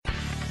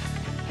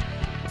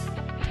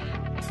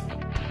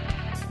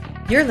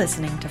You're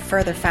listening to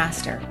Further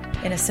Faster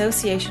in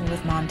association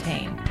with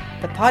Montaigne,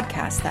 the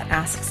podcast that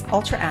asks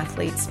ultra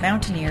athletes,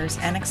 mountaineers,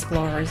 and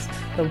explorers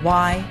the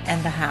why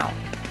and the how.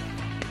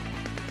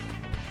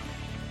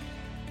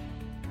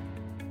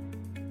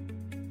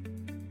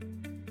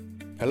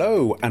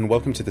 Hello and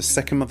welcome to the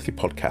second monthly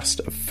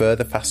podcast of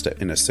Further Faster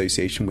in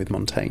association with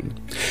Montaigne.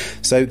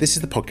 So this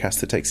is the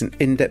podcast that takes an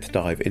in-depth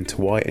dive into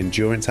why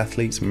endurance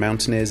athletes,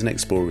 mountaineers and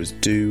explorers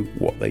do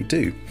what they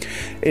do.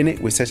 In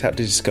it, we set out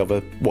to discover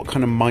what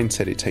kind of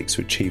mindset it takes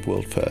to achieve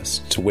world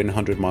first, to win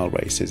 100-mile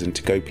races and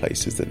to go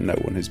places that no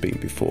one has been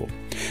before.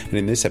 And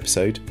in this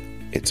episode,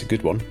 it's a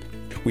good one.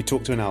 We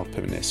talked to an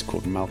alpinist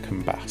called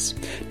Malcolm Bass.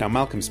 Now,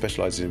 Malcolm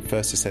specialises in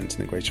first ascent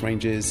in the Greater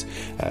Ranges,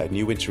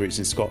 new winter routes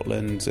in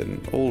Scotland,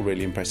 and all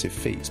really impressive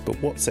feats.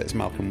 But what sets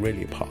Malcolm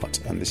really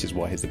apart, and this is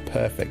why he's the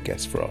perfect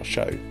guest for our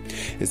show,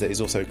 is that he's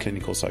also a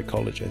clinical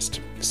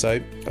psychologist. So,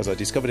 as I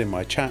discovered in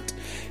my chat,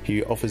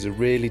 he offers a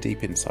really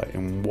deep insight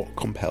in what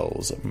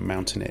compels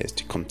mountaineers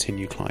to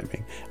continue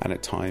climbing and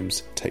at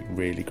times take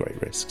really great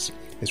risks.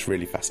 It's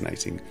really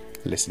fascinating.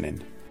 Listen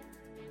in.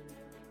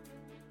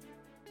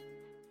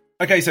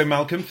 Okay, so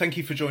Malcolm, thank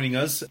you for joining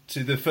us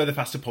to the Further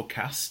Faster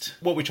podcast.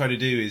 What we try to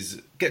do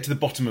is get to the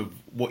bottom of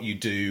what you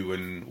do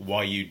and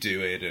why you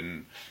do it,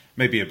 and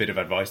maybe a bit of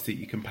advice that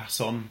you can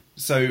pass on.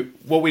 So,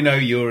 what we know,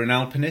 you're an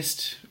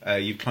alpinist.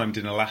 You've climbed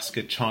in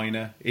Alaska,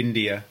 China,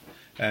 India,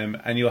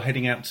 and you're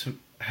heading out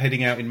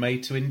in May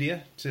to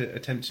India to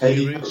attempt to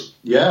do route?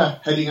 Yeah,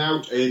 heading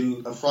out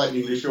in a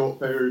frighteningly short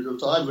period of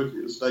time, looking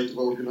at the state of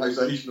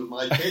organisation of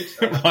my kit.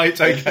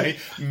 Right, okay.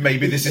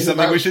 Maybe this is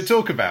something we should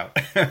talk about.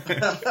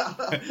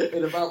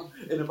 in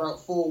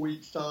about 4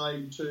 weeks'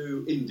 time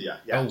to India.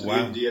 Yeah, to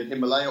the Indian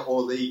Himalaya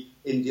or the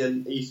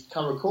Indian East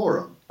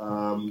Karakoram.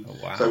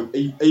 So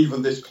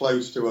even this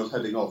close to us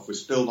heading off, we're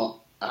still not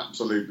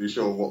absolutely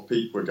sure what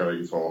peak we're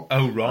going for.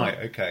 Oh, right,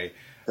 okay.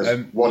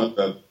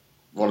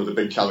 One of the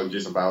big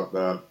challenges about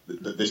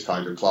this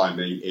kind of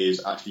climbing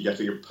is actually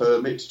getting a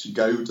permit to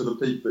go to the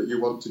peak that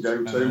you want to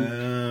go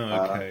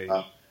to. Okay.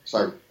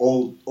 So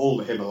all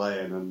the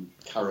Himalayan and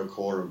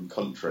Karakoram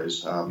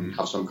countries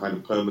have some kind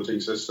of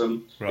permitting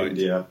system. Right.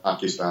 India,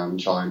 Pakistan,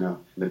 China,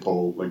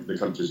 Nepal, like the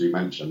countries you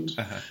mentioned.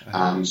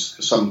 And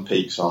some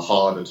peaks are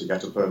harder to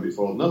get a permit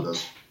for than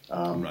others.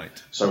 Right.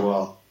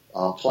 So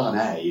our plan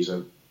A is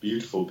a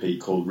beautiful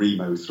peak called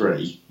Remo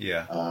 3.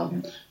 Yeah.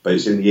 But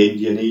it's in the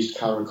Indian East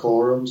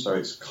Karakoram, so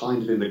it's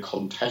kind of in the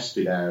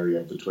contested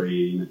area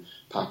between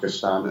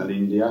Pakistan and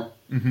India.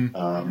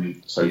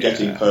 Mm-hmm.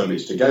 Getting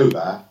permits to go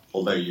there,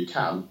 although you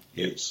can,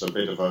 it's a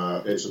bit of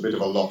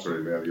a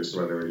lottery really as to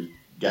whether you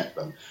get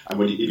them.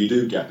 And if you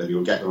do get them,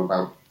 you'll get them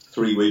about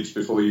 3 weeks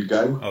before you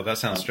go. Oh, that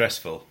sounds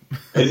stressful.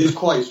 It is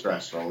quite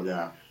stressful,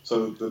 yeah.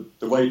 So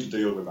the way to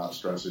deal with that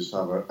stress is to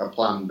have a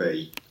plan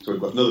B. So we've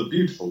got another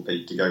beautiful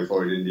peak to go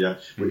for in India,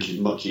 which is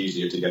much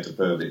easier to get a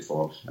permit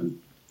for. And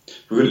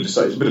we're going to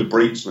decide, it's a bit of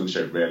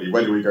brinksmanship really,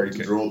 when are we going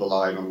to draw the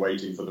line on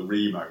waiting for the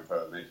Remo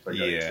permit?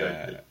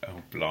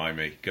 Oh,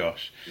 blimey,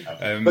 gosh.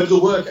 Yeah. But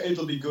it'll work,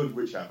 it'll be good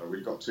whichever.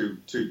 We've got two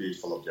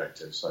beautiful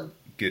objectives. So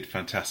good,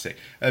 fantastic.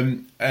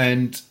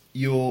 And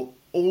you're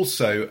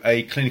also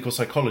a clinical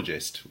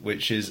psychologist,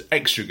 which is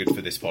extra good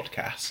for this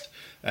podcast.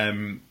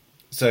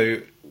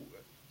 So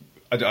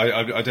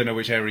I don't know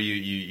which area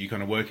you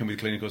kind of work in with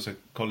clinical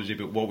psychology,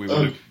 but what we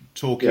want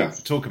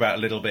to talk about a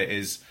little bit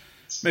is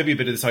maybe a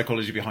bit of the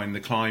psychology behind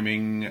the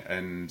climbing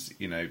and,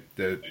 you know,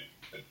 the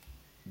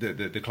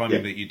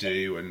climbing that you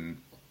do, and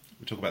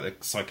we talk about the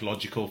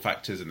psychological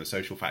factors and the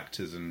social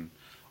factors and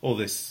all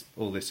this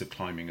of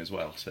climbing as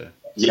well. So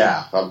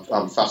yeah,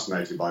 I'm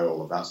fascinated by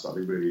all of that stuff.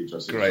 It's really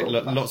interesting. Great,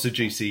 lots of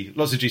juicy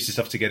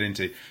stuff to get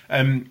into.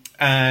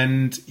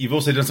 And you've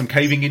also done some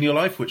caving in your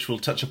life, which we'll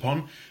touch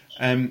upon.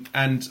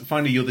 And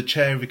finally, you're the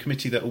chair of a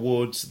committee that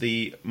awards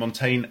the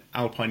Montaigne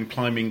Alpine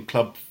Climbing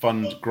Club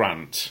Fund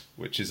Grant,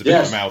 which is a bit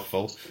of a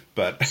mouthful,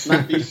 but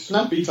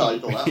snappy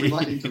title. We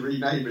might need to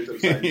rename it at the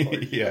same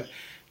point. Yeah,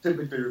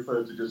 typically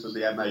referred to just as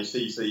the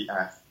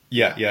MACCF.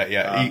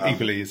 Yeah.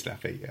 Equally as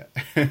snappy.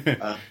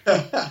 Yeah.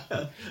 But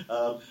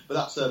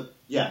that's a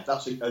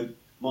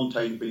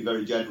Montaigne's been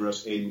very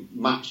generous in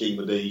matching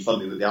with the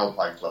funding that the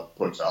Alpine Club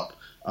puts up.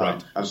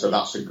 Right. And so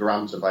that's a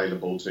grant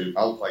available to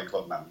Alpine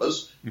Club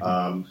members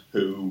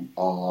who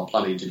are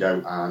planning to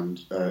go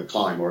and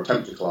climb or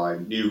attempt to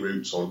climb new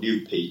routes or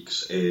new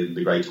peaks in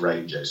the Greater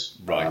Ranges.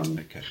 Right,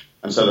 okay.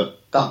 And so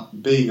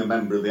that being a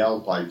member of the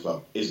Alpine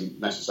Club isn't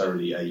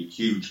necessarily a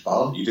huge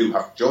bar. You do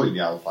have to join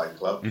the Alpine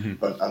Club,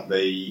 but to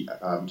be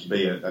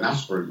an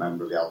aspirant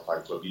member of the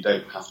Alpine Club, you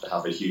don't have to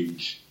have a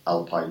huge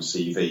Alpine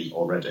CV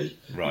already.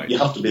 Right. You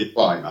have to be a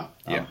climber,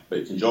 but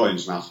you can join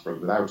as an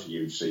aspirant without a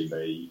huge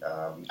CV,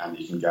 and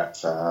you can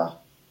get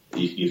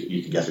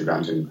you can get a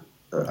grant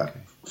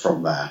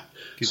from there.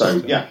 It's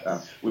an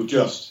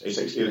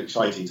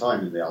exciting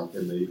time in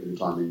the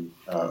climbing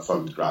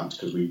fund grant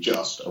because we've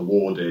just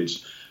awarded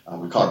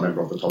I can't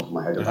remember off the top of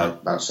my head,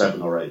 about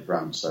 7 or 8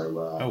 grants. So,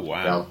 oh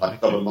wow!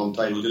 Government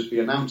Montaigne will just be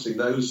announcing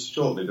those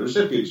shortly. The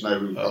recipients know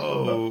who.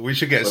 Oh, we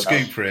should get a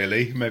scoop,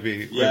 really.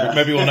 Maybe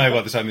we'll know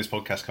by the time this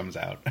podcast comes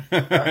out.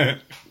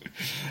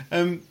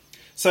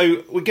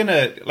 So we're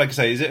gonna, like I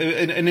say, is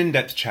an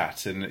in-depth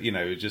chat, and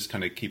just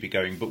kind of keep it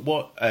going. But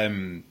what?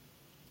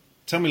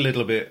 Tell me a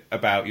little bit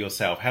about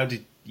yourself. How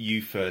did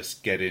you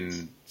first get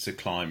into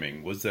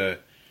climbing? Were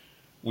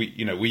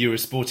you a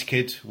sporty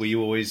kid? Were you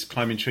always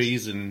climbing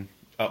trees and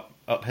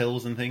up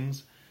hills and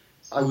things?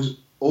 I was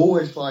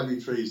always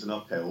climbing trees and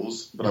up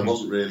hills, but I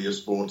wasn't really a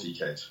sporty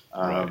kid.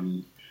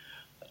 Right.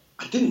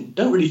 I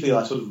don't really feel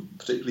I sort of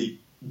particularly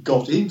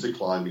got into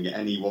climbing at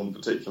any one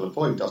particular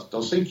point. I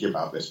was thinking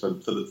about this for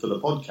the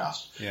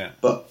podcast. Yeah.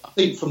 But I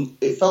think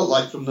it felt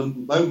like from the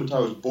moment I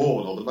was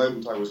born, or the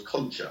moment I was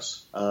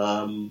conscious,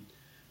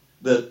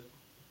 that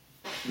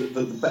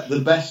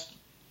the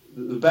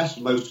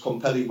best, most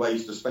compelling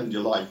ways to spend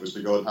your life was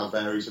to go and have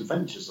various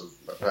adventures of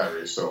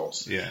various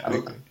sorts. Yeah.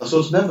 And I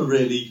sort of never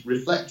really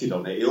reflected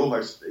on it.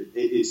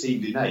 It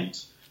seemed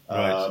innate.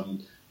 Right.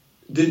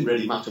 Didn't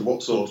really matter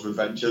what sort of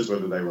adventures,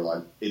 whether they were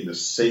like in the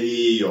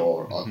sea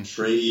or on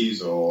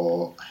trees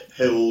or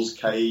hills,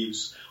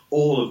 caves.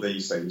 All of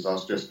these things I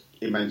was just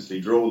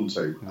immensely drawn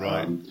to.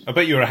 Right. I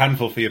bet you were a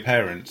handful for your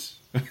parents.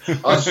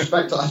 I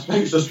suspect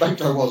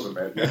I was a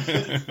bit.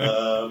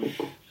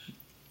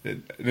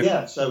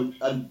 Yeah. So,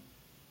 and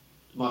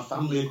my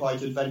family are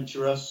quite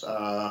adventurous.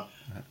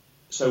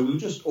 So we were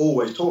just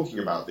always talking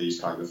about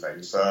these kind of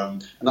things.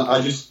 And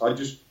I just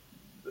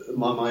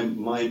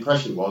my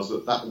impression was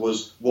that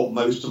was what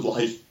most of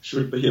life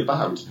should be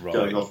about,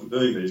 going off and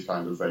doing these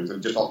kind of things,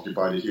 and just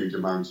occupied a huge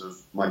amount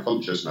of my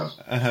consciousness.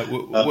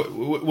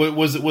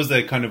 Was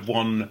there kind of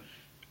one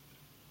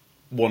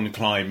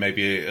climb,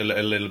 maybe a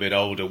little bit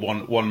older,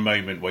 one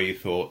moment where you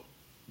thought,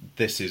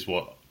 this is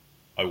what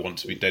I want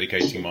to be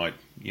dedicating my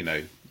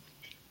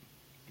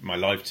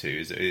life to?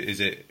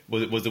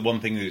 Was the one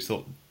thing that you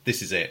thought,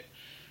 this is it?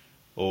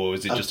 Or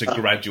is it just a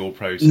gradual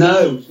process?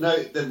 No,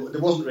 there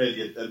wasn't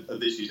really a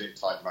this is it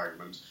type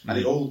moment, and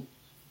it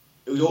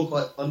was all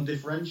quite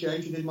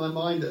undifferentiated in my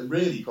mind. And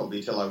really,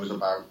 probably till I was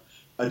about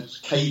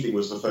caving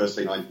was the first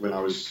thing when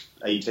I was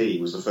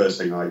 18 was the first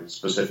thing I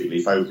specifically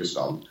focused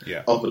on.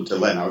 Yeah. Up until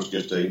then, I was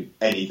just doing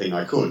anything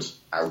I could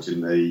out in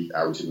the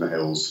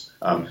hills.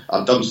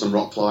 I'd done some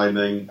rock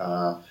climbing.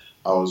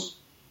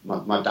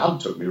 My dad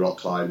took me rock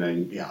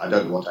climbing. Yeah, I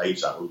don't know what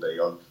age that would be,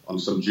 on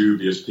some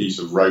dubious piece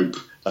of rope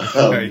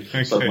somewhere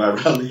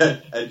around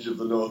the edge of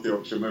the North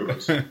Yorkshire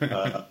Moors.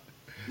 I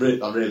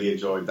really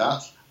enjoyed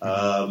that.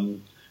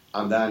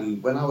 And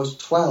then when I was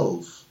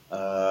 12,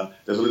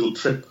 there's a little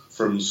trip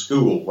from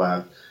school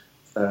where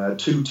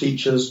 2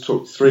 teachers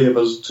took 3 of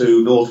us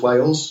to North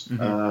Wales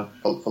for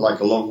like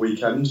a long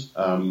weekend.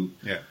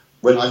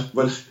 When I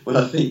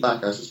think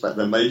back, I suspect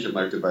their major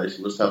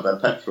motivation was to have their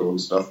petrol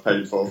and stuff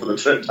paid for the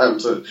trip down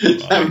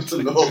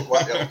to North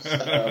Wales.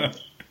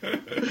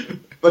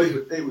 But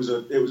it was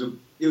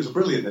a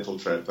brilliant little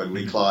trip, and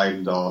we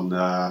climbed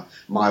on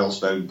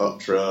Milestone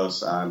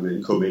Buttress and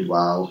in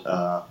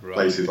Cwmidwal,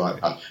 places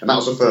like that. And that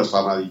was the first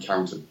time I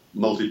encountered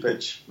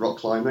multi-pitch rock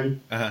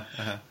climbing.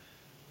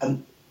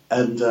 And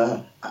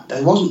there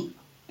wasn't.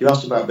 You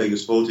asked about being a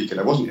sporty kid.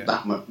 I wasn't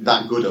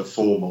that good at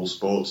formal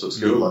sports at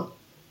school.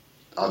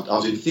 I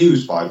was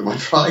enthused by them. I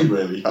tried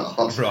really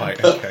hard.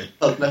 Right, okay.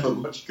 I was never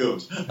much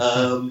good.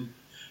 I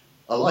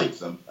liked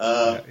them.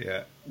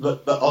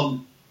 But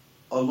on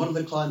one of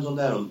the climbs on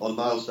there, on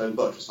Milestone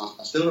Buttress,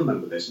 I still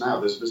remember this now,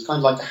 there's kind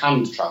of like a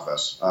hand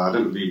traverse. I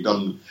don't know if you've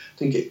done,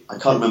 I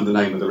can't remember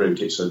the name of the route.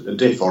 It's a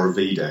diff or a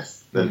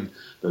V-diff, the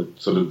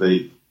sort of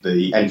the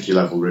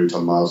entry-level route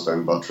on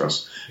Milestone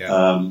Buttress.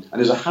 Yeah. And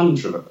there's a hand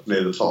traverse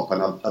near the top,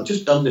 and I've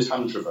just done this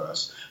hand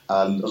traverse,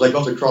 and as I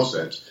got across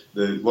it,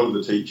 one of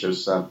the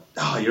teachers said,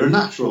 you're a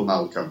natural,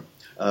 Malcolm.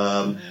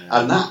 And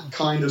that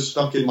kind of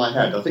stuck in my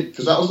head, I think,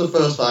 because that was the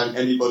first time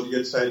anybody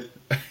had said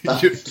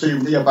that to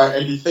me about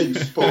anything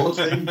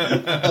sporting.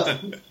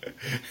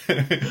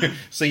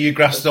 So you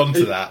grasped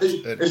onto that.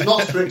 It's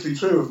not strictly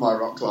true of my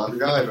rock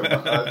climbing either,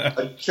 but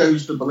I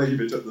chose to believe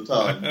it at the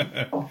time.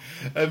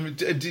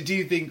 Do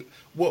you think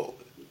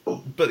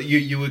but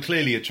you were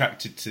clearly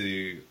attracted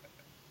to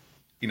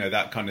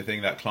that kind of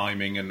thing, that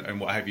climbing and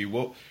what have you.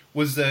 What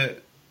was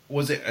it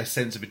a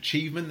sense of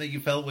achievement that you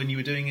felt when you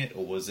were doing it,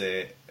 or was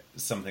it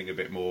something a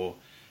bit more,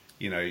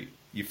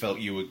 you felt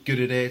you were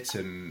good at it,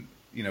 and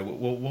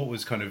what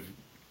was kind of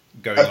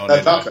going on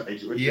at that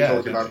age? We're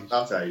talking about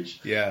that age.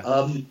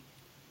 Yeah.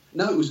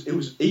 No, it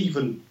was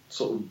even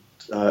sort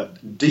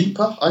of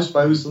deeper, I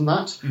suppose, than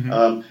that.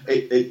 Mm-hmm.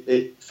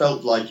 It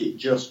felt like it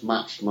just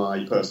matched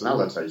my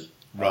personality.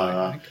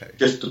 Right. Okay.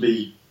 Just to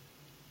be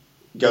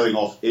going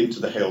off into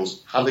the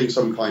hills, having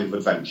some kind of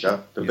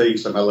adventure, there being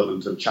some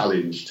element of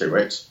challenge to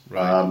it.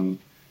 Right.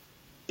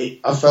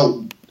 I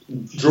felt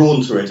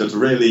drawn to it at a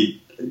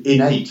really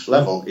innate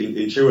level,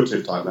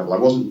 intuitive type level. I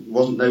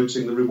wasn't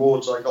noticing the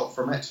rewards I got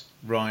from it.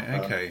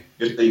 Right. Okay.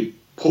 Just being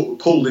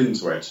pulled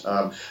into it.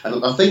 And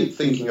I think,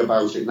 thinking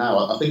about it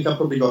now, I think I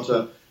probably got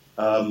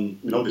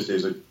obviously,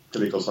 as a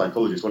clinical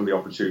psychologist, one of the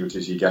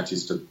opportunities you get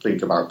is to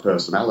think about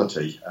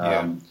personality,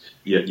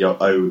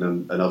 your own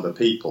and other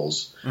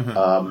people's.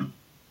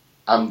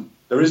 And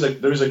there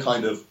is a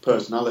kind of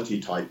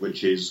personality type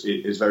which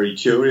is very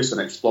curious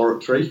and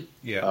exploratory.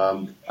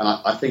 And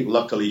I think,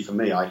 luckily for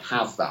me, I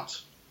have that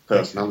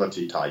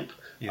personality type.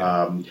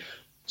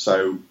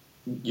 So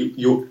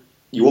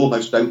you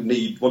almost don't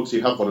need, once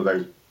you have one of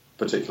those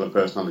particular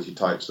personality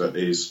types that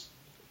is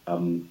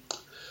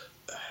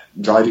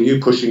driving you,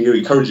 pushing you,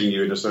 encouraging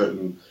you in a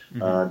certain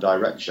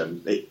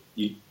direction,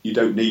 you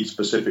don't need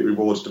specific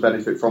rewards to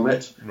benefit from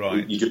it.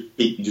 Right.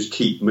 You just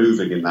keep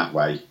moving in that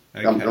way.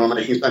 Okay. Am I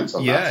making sense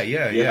on that?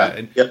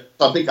 Yeah.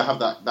 So I think I have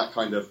that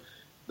kind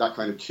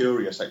of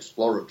curious,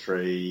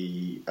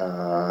 exploratory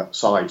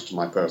side to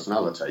my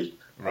personality.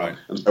 Right.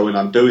 And so when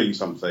I'm doing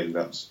something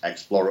that's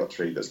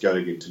exploratory, that's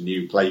going into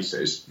new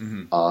places,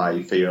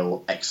 I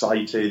feel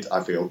excited,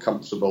 I feel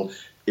comfortable.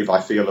 If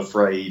I feel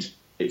afraid,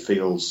 it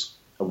feels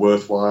a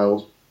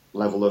worthwhile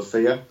level of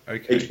fear.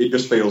 Okay. It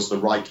just feels the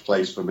right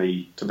place for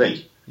me to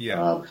be.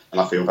 Yeah.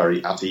 And I feel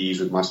very at ease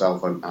with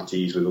myself and at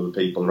ease with other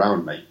people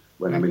around me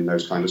when I'm in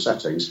those kind of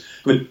settings.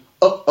 I mean,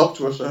 up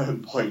to a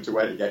certain point to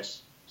where it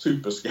gets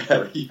super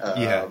scary.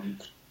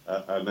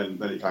 And then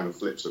it kind of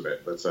flips a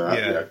bit. But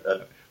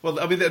well,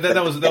 I mean,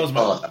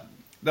 that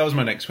was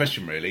my next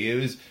question. Really,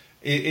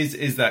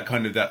 is that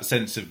kind of that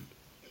sense of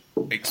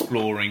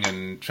exploring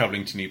and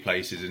travelling to new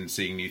places and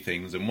seeing new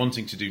things and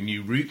wanting to do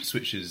new routes,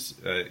 which is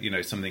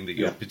something that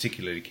you're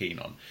particularly keen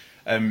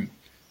on.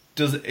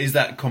 Is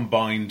that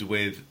combined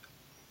with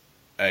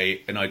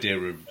an idea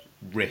of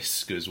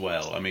risk as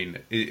well? I mean,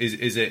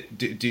 is it?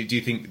 Do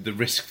you think the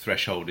risk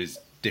threshold is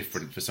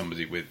different for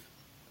somebody with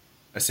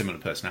a similar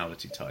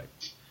personality type?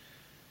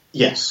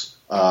 Yes,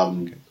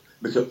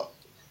 because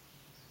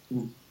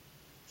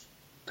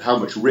how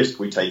much risk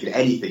we take in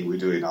anything we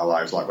do in our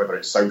lives, like whether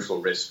it's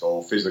social risk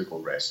or physical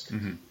risk,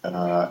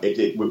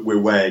 we're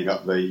weighing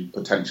up the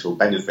potential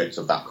benefits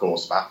of that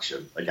course of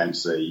action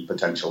against the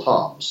potential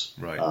harms.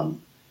 Right.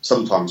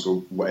 Sometimes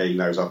we're weighing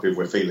those up if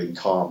we're feeling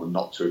calm and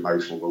not too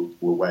emotional.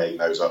 We're weighing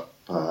those up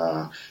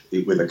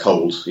with a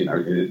cold,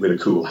 with a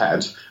cool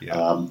head.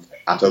 Yeah.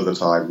 At other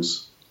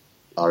times,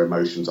 our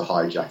emotions are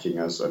hijacking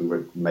us, and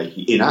we're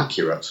making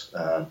inaccurate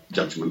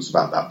judgments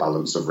about that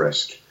balance of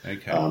risk.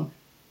 Okay.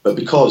 But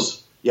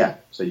because,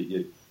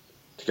 to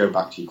go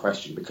back to your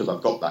question, because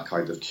I've got that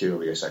kind of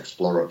curious,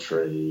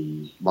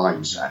 exploratory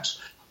mindset,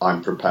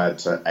 I'm prepared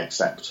to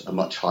accept a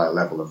much higher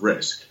level of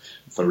risk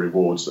for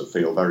rewards that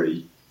feel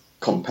very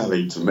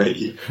compelling to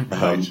me,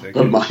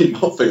 but might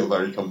not feel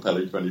very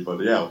compelling to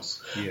anybody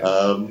else.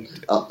 Yeah. And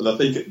I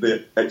think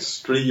the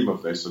extreme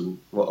of this, and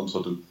what I'm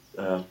sort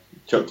of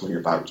chuckling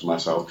about to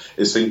myself,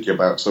 is thinking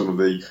about some of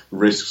the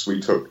risks we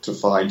took to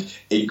find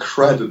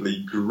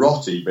incredibly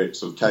grotty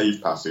bits of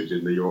cave passage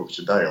in the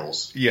Yorkshire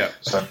Dales. Yeah.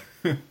 So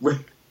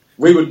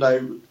we would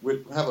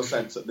have a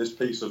sense that this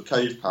piece of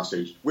cave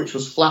passage, which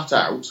was flat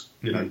out,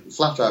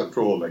 flat out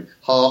crawling,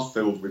 half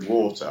filled with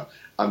water,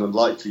 and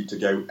unlikely to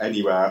go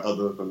anywhere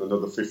other than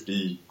another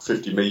 50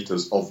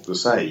 metres of the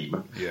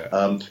same.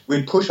 Yeah.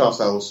 We'd push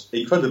ourselves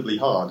incredibly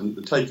hard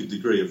and take a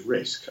degree of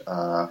risk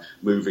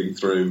moving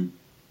through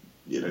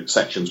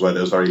sections where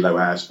there's very low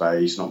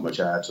airspace, not much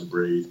air to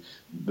breathe.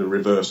 The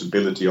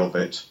reversibility of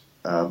it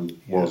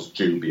was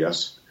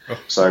dubious. Oh.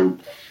 So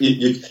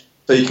you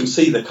can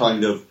see the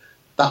kind of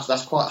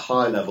that's quite a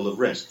high level of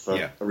risk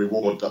for a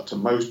reward that to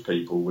most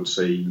people would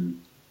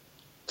seem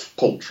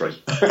paltry.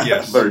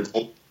 Yes. Very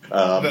paltry.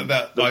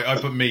 I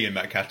put me in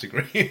that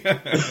category.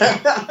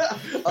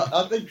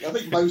 I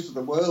think most of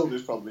the world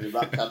is probably in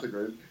that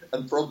category,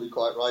 and probably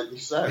quite rightly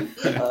so.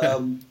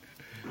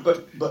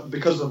 But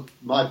because of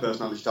my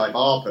personality type,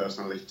 our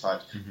personality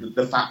types,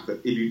 the fact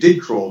that if you did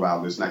crawl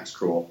around this next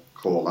corner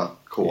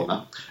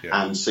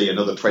and see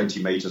another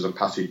 20 metres of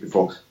passage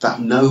before that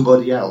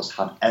nobody else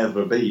had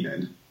ever been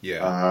in,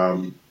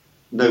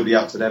 nobody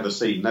else had ever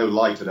seen, no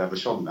light had ever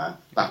shone there,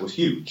 that was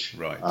huge.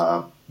 Right.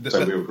 So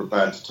we were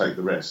prepared to take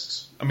the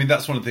risks. I mean,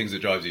 that's one of the things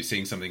that drives you,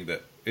 seeing something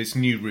that it's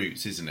new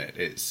routes, isn't it?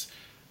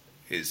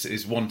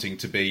 It's wanting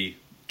to be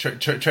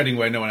treading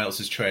where no one else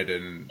has tread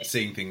and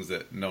seeing things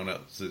that no one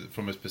else,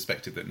 from a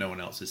perspective that no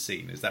one else has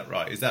seen. Is that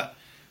right?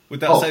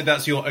 Would that say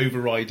that's your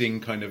overriding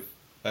kind of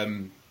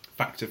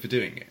factor for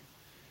doing it?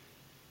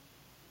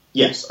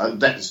 Yes,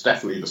 that's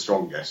definitely the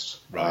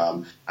strongest.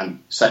 Right.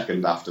 And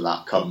second after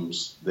that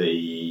comes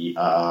the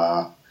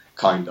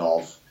kind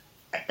of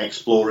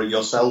exploring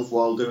yourself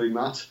while doing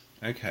that.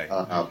 Okay.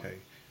 I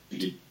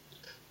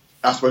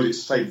suppose it's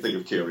the same thing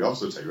of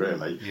curiosity,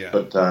 really. Yeah.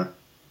 But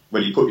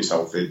when you put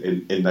yourself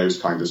in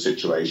those kind of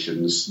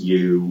situations,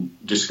 you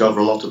discover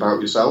a lot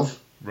about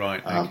yourself.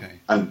 Right. Okay.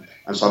 And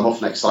so I'm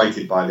often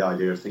excited by the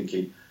idea of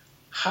thinking,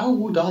 how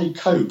would I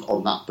cope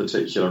on that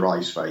particular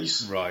ice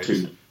face? Right.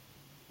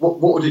 What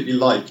would it be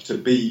like to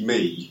be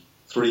me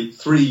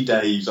 3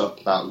 days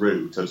up that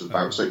route at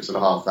about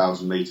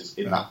 6,500 metres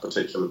in that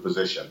particular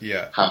position?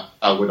 Yeah.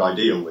 How would I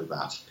deal with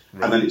that?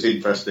 Right. And then it's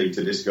interesting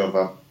to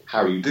discover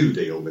how you do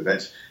deal with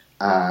it.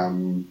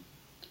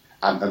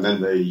 and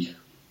then the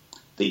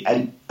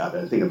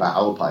thing about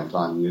alpine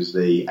climbing is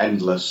the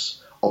endless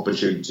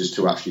opportunities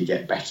to actually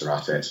get better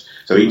at it.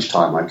 So each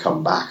time I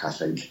come back, I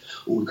think,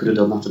 oh, we could have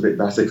done that a bit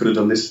better, could have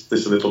done this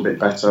a little bit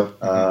better.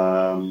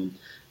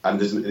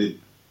 And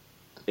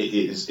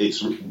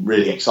it's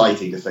really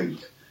exciting to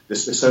think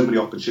there's so many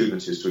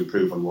opportunities to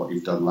improve on what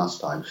you've done last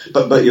time.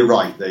 But you're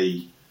right,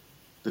 the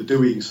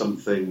doing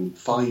something,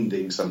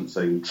 finding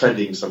something,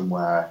 treading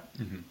somewhere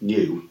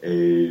new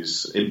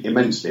is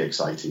immensely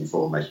exciting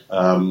for me.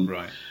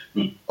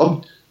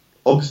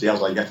 Obviously,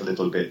 as I get a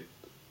little bit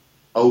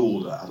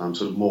older and I'm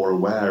sort of more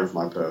aware of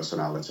my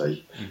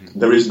personality,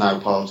 there is now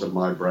part of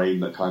my brain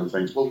that kind of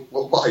thinks, well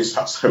why is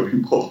that so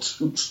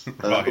important?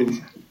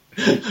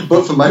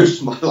 But for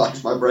most of my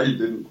life, my brain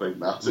didn't think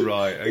that.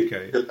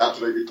 It's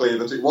absolutely clear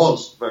that it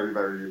was very,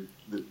 very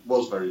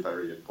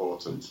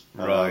important.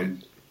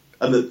 And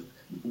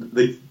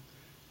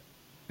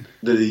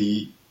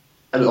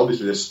and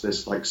obviously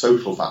there's like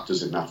social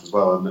factors in that as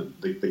well. And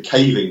the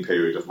caving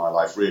period of my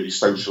life really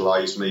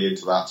socialised me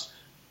into that.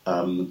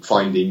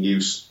 Finding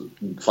new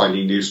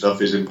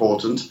stuff is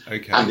important,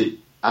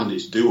 and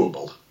it's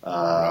doable.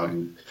 I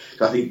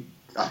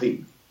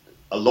think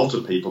a lot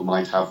of people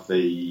might have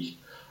the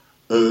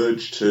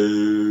urge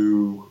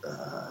to,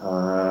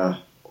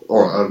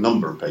 or a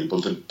number of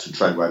people to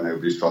tread where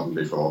nobody's trodden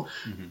before,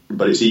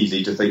 but it's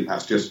easy to think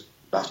that's just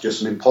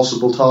an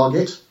impossible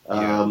target,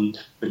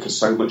 because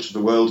so much of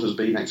the world has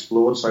been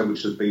explored, so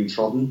much has been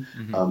trodden.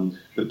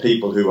 The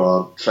people who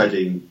are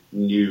treading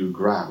new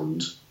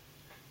ground,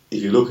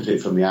 if you look at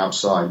it from the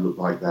outside, look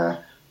like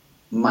they're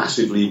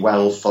massively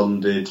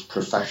well-funded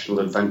professional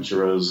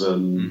adventurers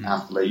and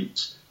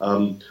athletes,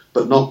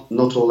 but not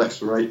all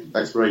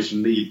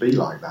exploration need be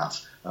like that.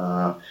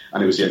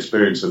 And it was the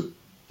experience of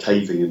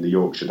caving in the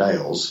Yorkshire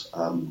Dales,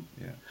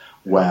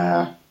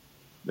 where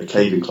the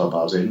caving club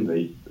I was in,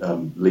 the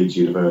Leeds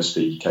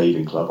University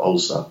Caving Club,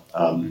 Ulster,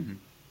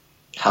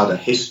 had a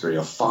history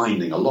of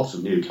finding a lot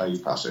of new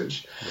cave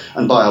passage,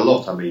 and by a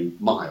lot I mean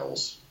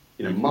miles.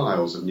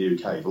 Miles of new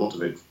cave, a lot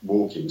of it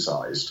walking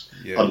sized,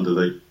 under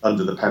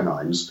the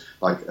Pennines,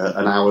 like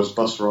an hour's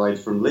bus ride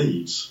from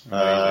Leeds.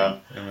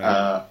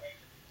 So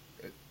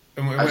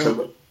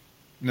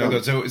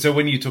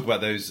when you talk about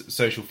those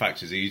social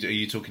factors, are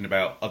you talking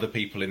about other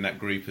people in that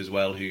group as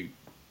well who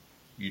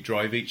you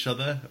drive each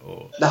other,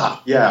 or?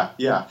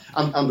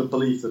 And the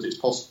belief that it's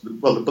possible.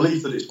 Well, the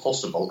belief that it's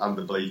possible, and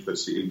the belief that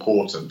it's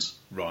important.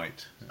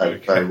 Right.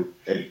 So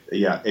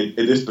in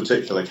this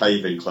particular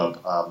caving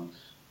club.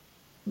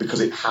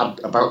 Because it had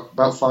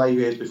about 5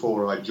 years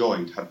before I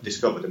joined, had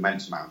discovered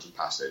immense amount of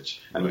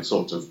passage, and had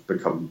sort of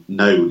become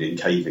known in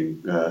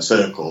caving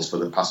circles for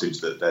the passage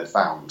that they'd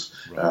found,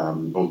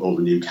 all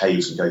the new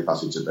caves and cave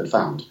passage that they'd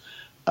found.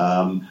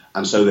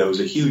 And so there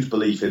was a huge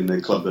belief in the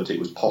club that it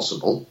was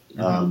possible,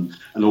 and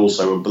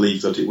also a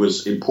belief that it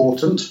was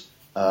important,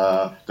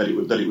 that it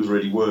was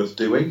really worth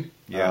doing.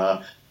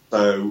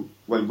 So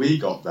when we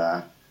got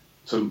there,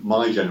 to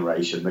my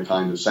generation, the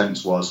kind of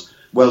sense was,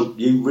 well,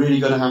 you're really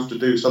going to have to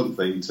do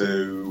something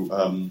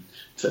to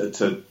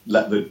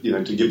let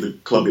to give the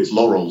club its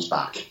laurels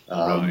back.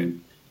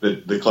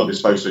 The club is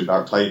supposed to be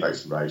about cave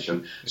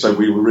exploration, so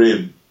we were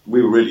really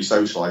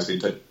socialised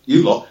into,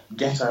 you lot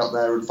get out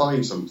there and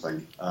find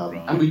something,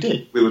 and we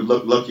did. We were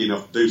lucky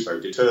enough to do so,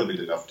 determined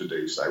enough to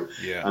do so,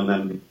 and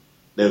then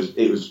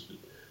it was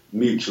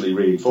mutually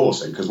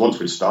reinforcing, because once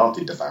we'd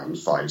started to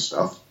find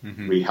stuff,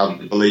 we had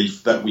the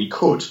belief that we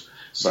could.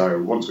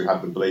 So once we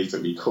had the belief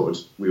that we could,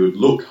 we would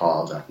look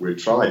harder, we'd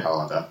try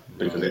harder,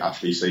 because it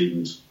actually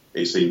seemed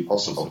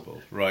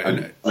possible. Right.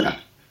 And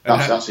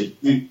that's a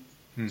huge.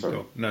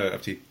 Sorry. No,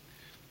 up to you.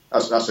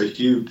 That's a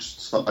huge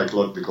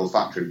psychological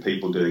factor in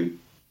people doing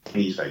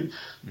anything.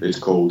 It's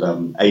called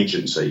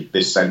agency.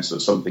 This sense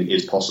that something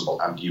is possible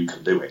and you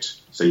can do it.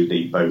 So you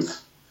need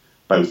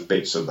both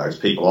bits of those.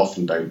 People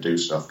often don't do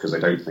stuff because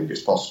they don't think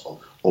it's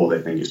possible, or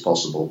they think it's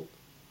possible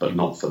but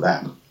not for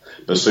them.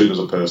 But as soon as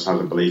a person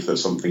has a belief that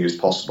something is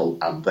possible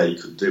and they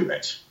could do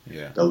it,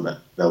 they'll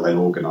then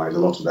organise a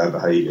lot of their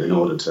behaviour in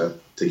order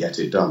to get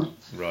it done.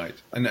 Right.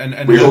 And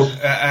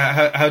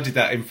how did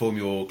that inform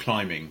your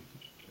climbing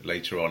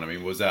later on? I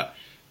mean, was that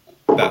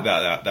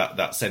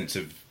sense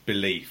of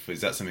belief,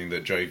 is that something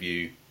that drove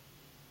you,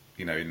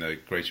 in the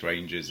greater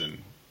ranges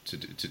and to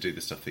do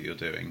the stuff that you're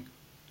doing?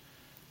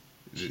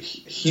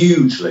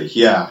 Hugely,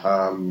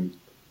 yeah.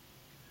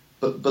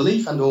 But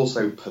belief and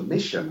also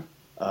permission.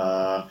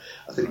 I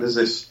think there's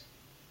this.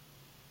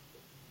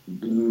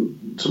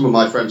 Some of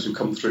my friends who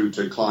come through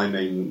to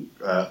climbing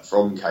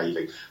from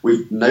caving,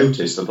 we've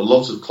noticed that a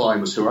lot of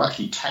climbers who are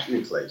actually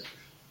technically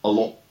a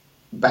lot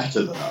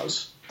better than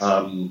us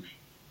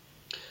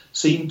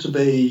seem to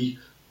be,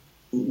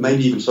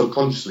 maybe even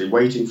subconsciously,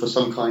 waiting for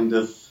some kind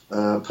of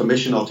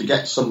permission or to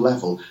get to some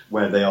level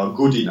where they are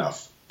good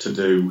enough to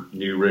do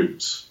new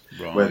routes,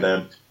 where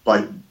they're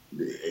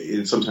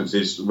sometimes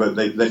they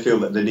feel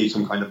that they need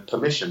some kind of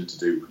permission to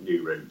do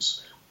new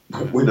routes.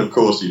 When of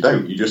course you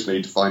don't. You just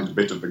need to find a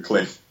bit of the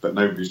cliff that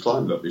nobody's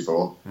climbed up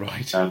before,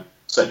 right? And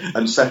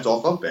set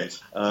off up it.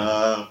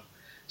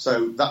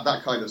 So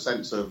that kind of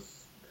sense of,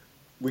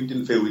 we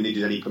didn't feel we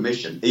needed any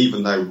permission,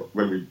 even though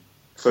when we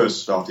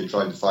first started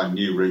trying to find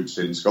new routes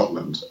in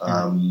Scotland,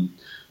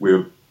 we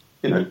were,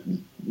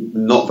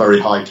 not very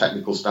high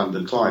technical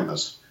standard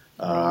climbers.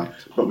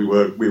 But we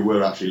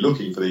were actually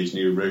looking for these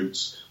new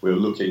routes. We were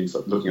looking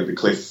at the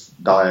cliff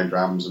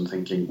diagrams and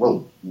thinking,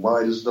 well,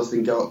 why does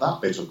nothing go up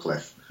that bit of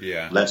cliff?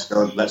 Yeah. Let's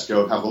go and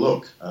have a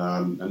look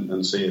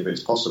and see if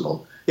it's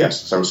possible.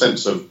 Yes, so a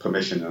sense of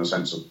permission and a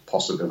sense of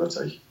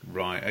possibility.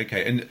 Right.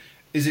 Okay. And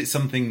is it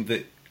something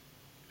that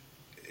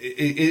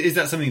is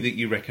that something that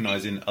you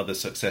recognise in other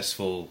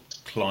successful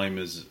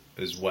climbers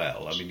as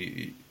well? I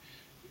mean,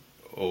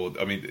 or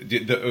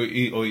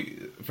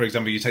for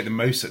example, you take the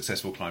most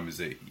successful climbers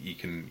that you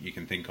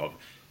can think of.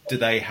 Do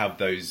they have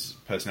those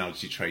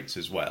personality traits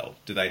as well?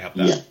 Do they have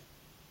that?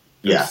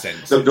 Yeah.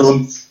 Sense?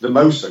 The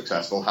most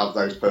successful have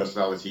those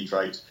personality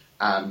traits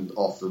and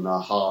often a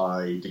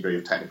high degree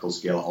of technical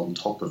skill on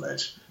top of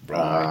it.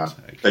 Right.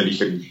 Okay. Then you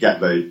can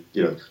get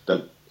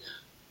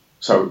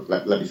So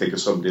let me think of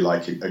somebody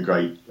like a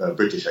great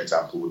British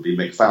example would be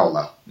Mick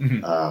Fowler,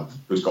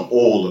 who's got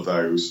all of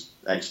those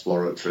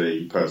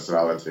exploratory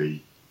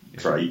personality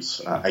traits.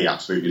 He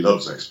absolutely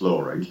loves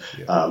exploring.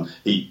 Yeah.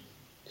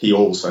 He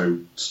also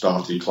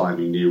started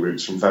climbing new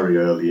routes from very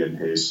early in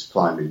his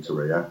climbing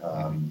career.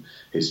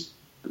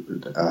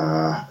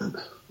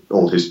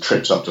 All his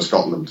trips up to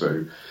Scotland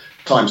to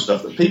climb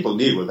stuff that people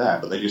knew were there,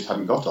 but they just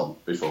hadn't got on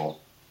before.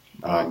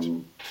 Right.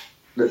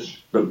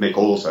 But Mick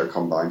also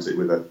combines it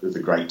with a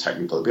great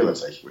technical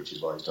ability, which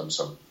is why he's done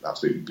some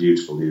absolutely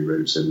beautiful new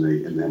routes in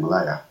the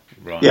Himalaya.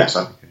 Right. Yes,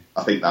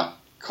 I think that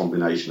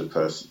combination of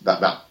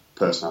that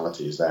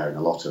personality is there in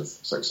a lot of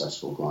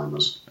successful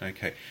climbers.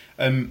 Okay.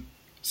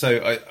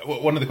 So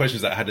one of the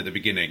questions that I had at the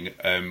beginning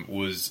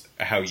was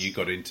how you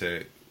got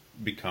into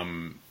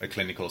become a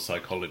clinical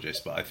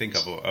psychologist, but I think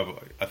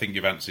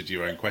you've answered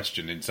your own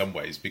question in some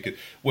ways, because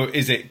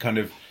is it kind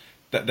of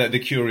the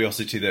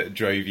curiosity that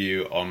drove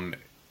you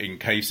in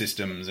cave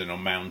systems and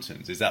on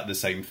mountains? Is that the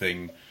same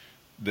thing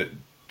that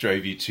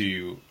drove you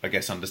to, I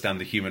guess,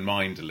 understand the human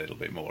mind a little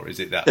bit more? Is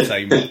it that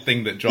same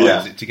thing that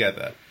drives it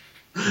together?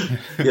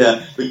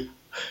 Yeah,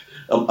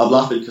 I'm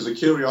laughing because of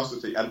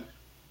curiosity, and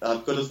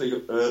I've got to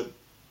think the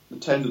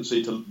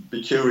tendency to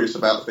be curious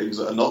about things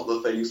that are not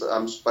the things that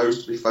I'm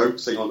supposed to be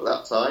focusing on at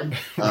that time.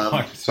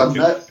 Right. So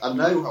I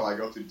know how I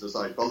got into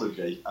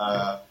psychology.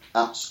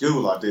 At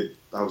school, I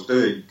was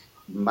doing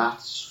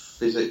maths,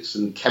 physics,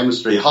 and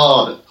chemistry,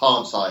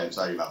 hard science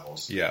A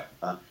levels. Yeah.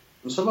 And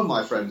some of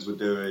my friends were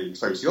doing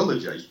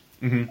sociology.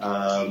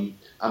 Mm-hmm.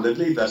 And they'd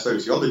leave their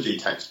sociology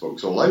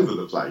textbooks all over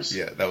the place.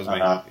 Yeah, that was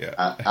me.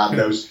 And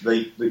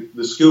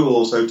the school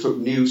also took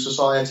New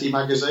Society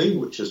magazine,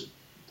 which is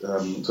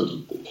sort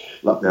of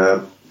like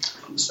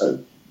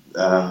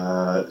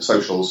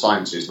social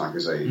sciences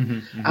magazine.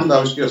 Mm-hmm. And I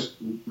was just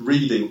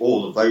reading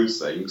all of those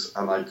things,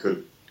 and I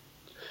could,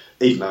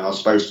 even though I was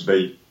supposed to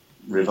be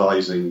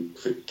revising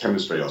for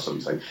chemistry or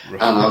something,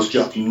 right. And I was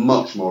just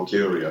much more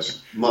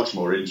curious, much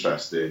more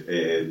interested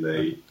in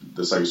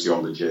the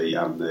sociology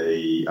and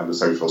the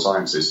social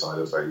sciences side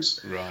of things.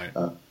 Right.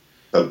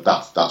 But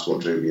that's what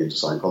drew me into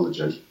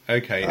psychology.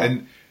 Okay,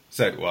 and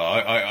so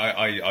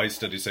I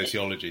studied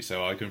sociology,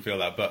 so I can feel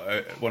that.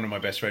 But one of my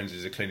best friends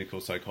is a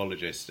clinical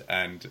psychologist,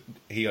 and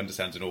he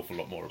understands an awful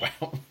lot more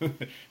about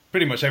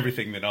pretty much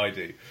everything than I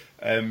do.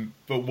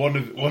 But one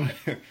of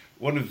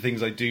the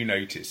things I do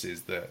notice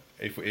is that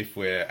if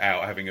we're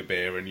out having a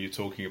beer and you're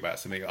talking about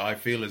something, I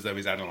feel as though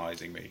he's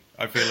analysing me.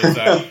 I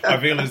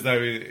feel as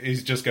though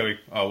he's just going,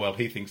 oh well,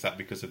 he thinks that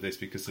because of this,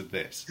 because of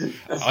this.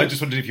 I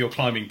just wondered if your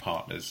climbing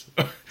partners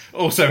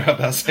also have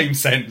that same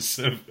sense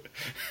of.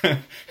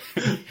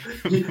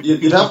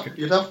 You'd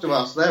have to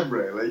ask them,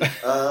 really.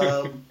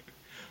 I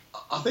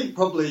think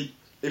probably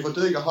if I'm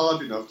doing a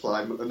hard enough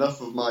climb, enough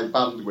of my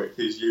bandwidth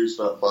is used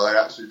up by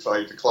actually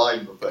trying to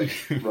climb the thing.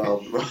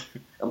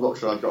 I'm not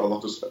sure I've got a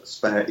lot of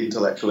spare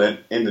intellectual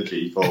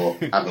energy for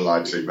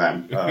analysing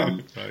them.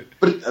 Right.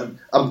 But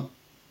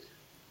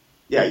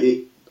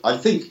I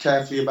think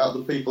carefully about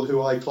the people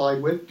who I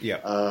climb with,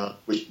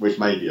 which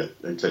may be a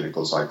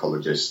clinical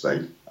psychologist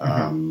thing.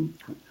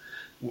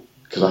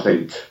 Because I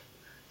think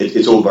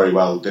it's all very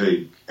well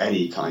doing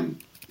any kind.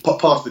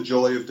 Part of the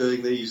joy of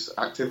doing these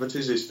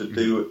activities is to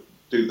do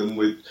them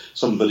with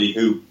somebody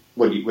who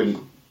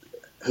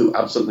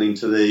adds something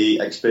to the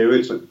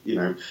experience. But,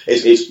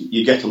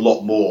 you get a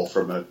lot more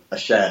from a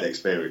shared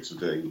experience of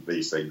doing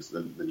these things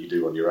than you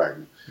do on your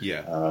own.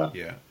 Yeah.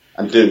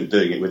 And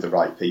doing it with the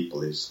right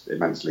people is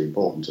immensely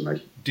important to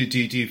me. Do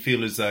you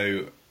feel as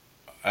though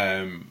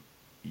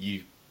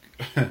you?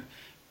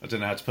 I don't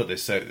know how to put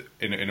this so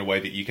in a way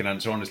that you can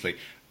answer honestly.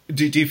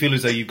 Do you feel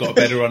as though you've got a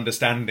better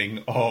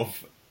understanding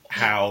of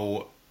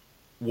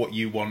what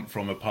you want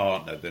from a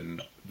partner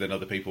than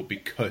other people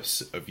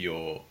because of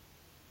your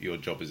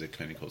job as a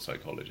clinical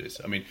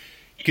psychologist? I mean,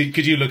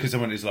 could you look at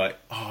someone who's like,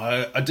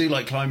 oh, I do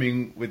like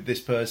climbing with this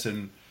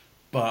person,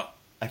 but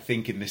I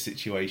think in this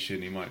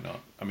situation he might not.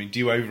 I mean, do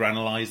you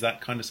overanalyze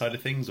that kind of side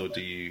of things, or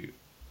do you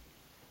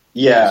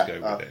just go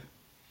with it?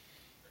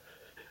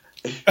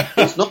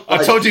 it's not.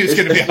 I told you it's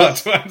going to be hard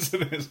to answer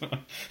this one.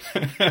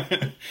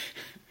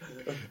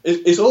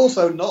 It's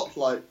also not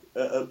like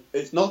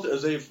it's not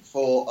as if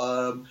for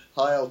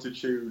high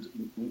altitude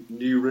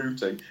new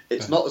routing,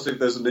 it's not as if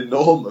there's an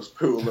enormous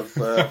pool of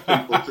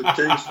people to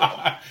choose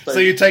from. So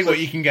you take what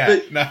you can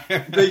get.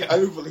 Being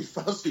overly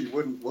fussy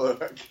wouldn't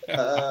work.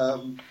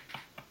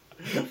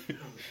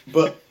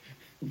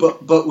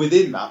 But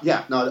within that,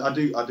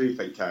 I do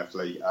think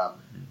carefully.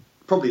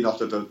 Probably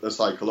not at a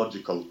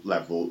psychological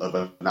level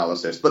of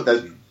analysis, but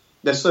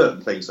there's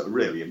certain things that are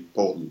really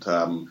important.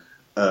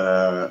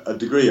 A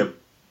degree of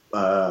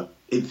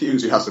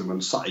enthusiasm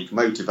and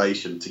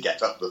motivation to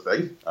get up the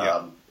thing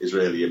is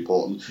really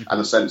important,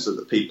 and a sense that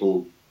the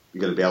people are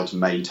going to be able to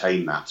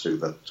maintain that through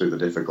the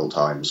difficult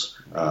times.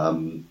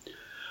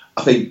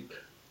 I think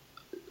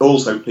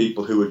also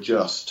people who are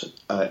just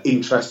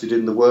interested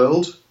in the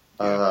world,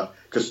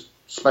 because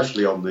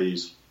especially on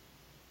these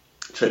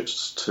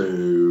trips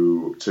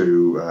to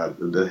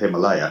the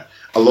Himalaya,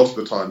 a lot of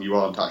the time you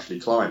aren't actually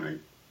climbing.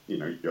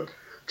 You're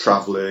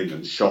travelling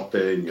and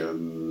shopping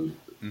and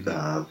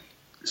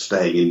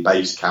staying in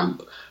base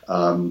camp.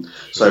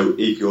 So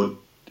if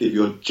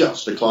you're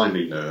just a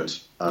climbing nerd,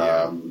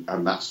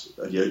 and that's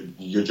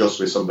you're just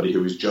with somebody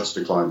who is just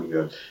a climbing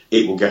nerd,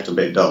 it will get a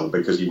bit dull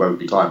because you won't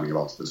be climbing a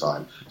lot of the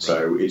time. Right.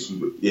 So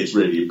it's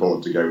really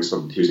important to go with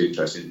somebody who's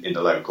interested in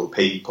the local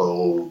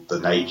people, the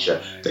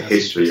nature, the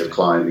history of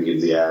climbing in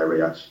the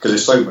area, because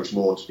there's so much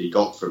more to be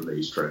got from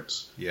these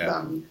trips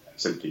than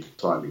simply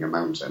climbing a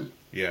mountain.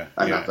 That's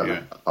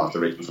part of the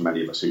reason for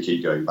many of us who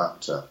keep going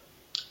back to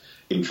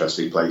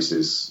interesting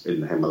places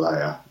in the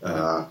Himalaya.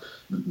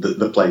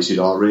 The places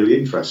are really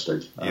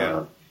interesting.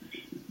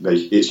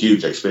 It's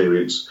huge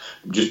experience.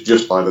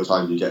 Just by the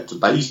time you get to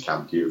base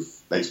camp, you've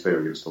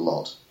experienced a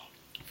lot.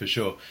 For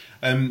sure.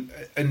 And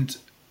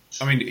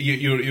I mean,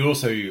 you're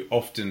also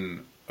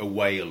often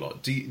away a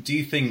lot. Do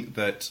you think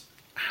that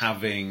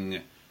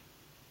having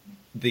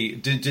do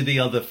the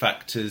other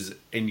factors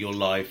in your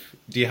life,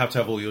 do you have to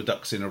have all your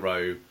ducks in a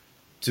row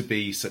to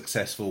be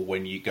successful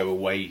when you go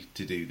away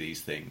to do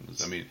these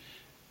things? I mean,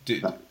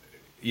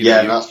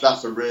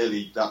 that's a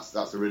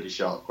really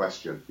sharp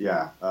question.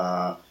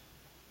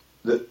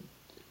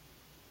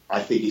 I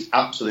think it's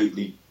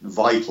absolutely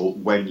vital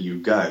when you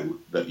go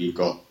that you've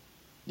got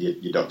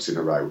your ducks in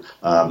a row,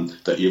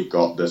 that you've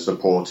got the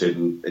support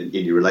in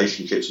your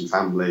relationships and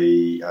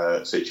family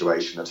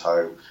situation at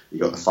home,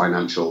 you've got the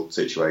financial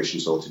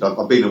situation sorted.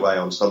 I've been away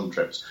on some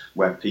trips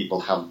where people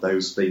have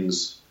those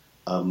things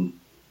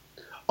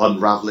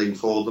unravelling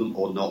for them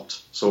or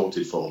not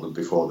sorted for them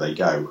before they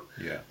go.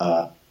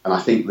 And I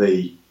think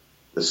the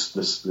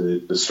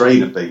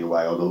strain of being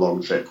away on a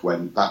long trip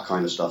when that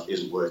kind of stuff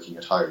isn't working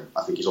at home,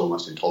 I think is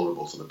almost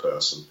intolerable for the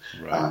person.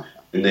 Right.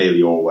 You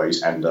nearly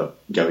always end up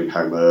going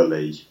home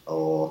early,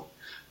 so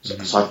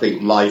I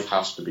think life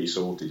has to be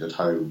sorted at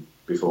home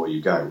before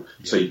you go.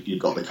 So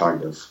you've got the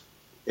kind of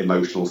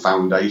emotional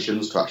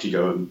foundations to actually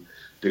go and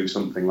do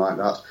something like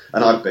that.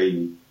 And I've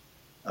been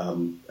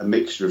a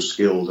mixture of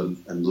skilled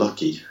and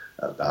lucky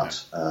at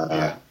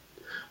that.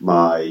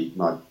 My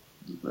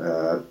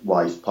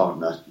wife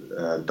partner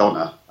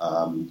Donna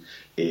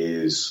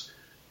is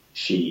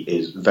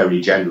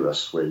very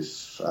generous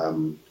with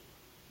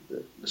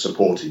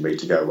supporting me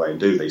to go away and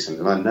do these things,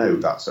 and I know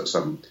that's at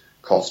some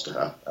cost to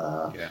her.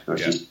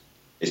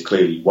 It's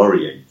clearly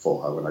worrying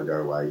for her when I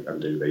go away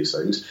and do these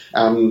things,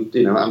 and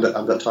and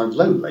at times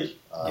lonely.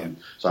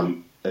 So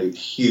I'm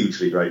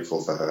hugely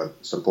grateful for her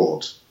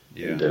support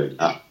in doing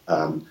that.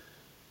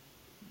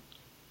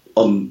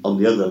 On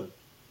the other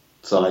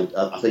side,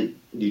 I think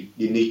you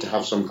need to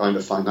have some kind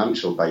of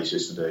financial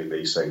basis to doing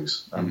these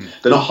things.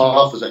 They're not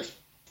half as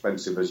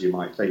expensive as you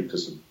might think,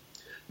 because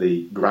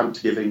the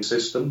grant giving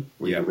system,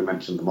 we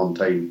mentioned the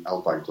Montane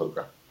Alpine Club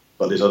grant,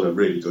 but there's other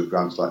really good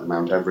grants like the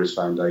Mount Everest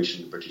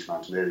Foundation, the British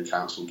Mountaineering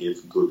Council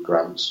give good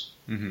grants.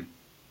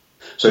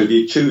 So if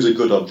you choose a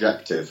good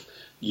objective,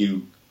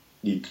 you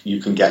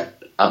can get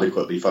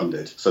adequately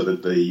funded, so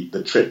that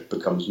the trip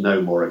becomes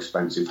no more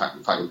expensive.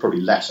 In fact,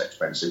 probably less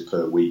expensive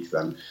per week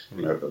than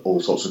all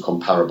sorts of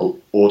comparable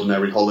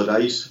ordinary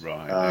holidays.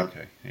 Right.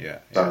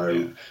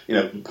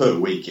 Per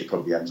week it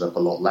probably ends up a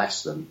lot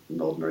less than an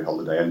ordinary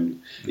holiday.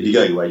 And if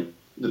you're going away,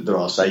 there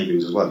are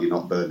savings as well. You're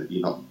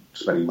not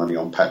spending money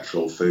on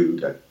petrol,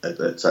 food,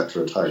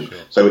 etc. at home. Sure.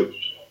 So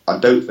I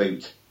don't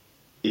think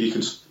if you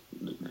can.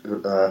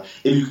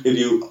 If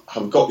you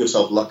have got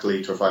yourself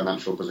luckily to a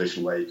financial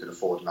position where you could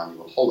afford an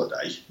annual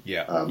holiday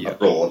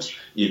abroad,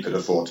 you could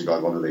afford to go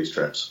on one of these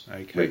trips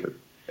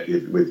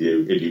with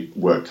you if you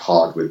worked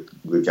hard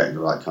with getting the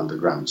right kind of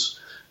grants.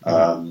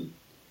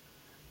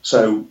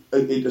 So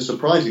a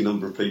surprising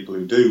number of people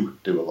who do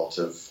a lot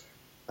of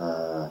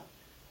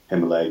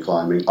Himalaya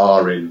climbing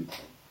are in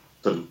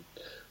sort of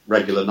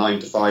regular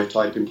 9-to-5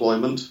 type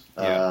employment,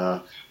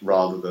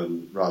 rather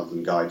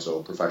than guides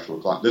or professional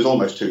climbers. There's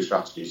almost two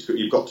strategies.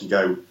 You've got to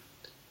go.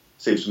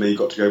 Seems to me you've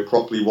got to go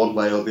properly one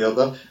way or the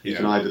other. You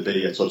can either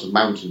be a sort of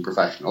mountain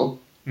professional,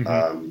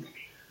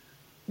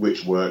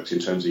 which works in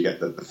terms of you get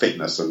the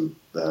fitness and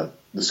the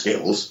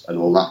skills and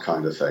all that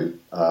kind of thing.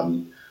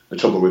 The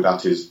trouble with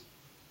that is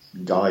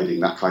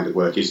guiding that kind of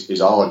work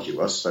is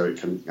arduous, so it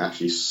can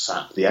actually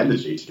sap the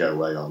energy to go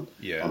away on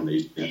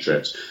these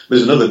trips.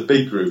 There's another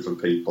big group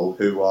of people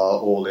who are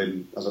all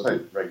in, as I say,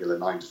 regular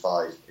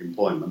 9-to-5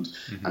 employment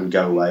and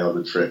go away on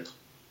a trip.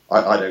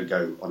 I don't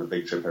go on a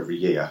big trip every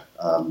year.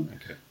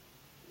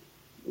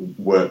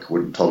 Work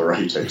wouldn't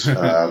tolerate it.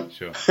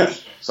 Sure.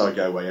 So I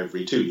go away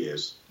every 2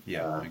 years.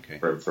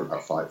 For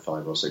about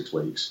 5 or 6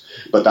 weeks.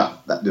 But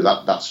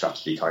that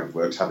strategy kind of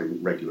works,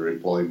 having regular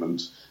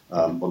employment.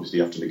 Obviously,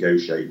 you have to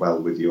negotiate well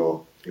with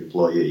your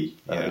employer.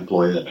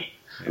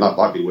 And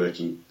I've been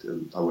working,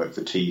 I work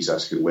for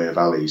Teesside in Wear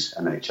Valley's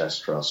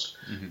NHS Trust,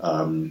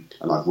 and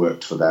I've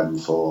worked for them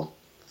for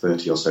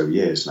 30 or so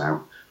years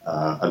now,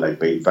 and they've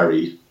been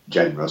very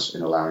generous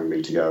in allowing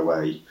me to go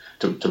away,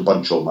 to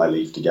bunch all my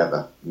leave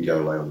together and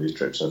go away on these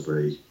trips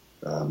every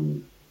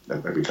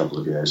couple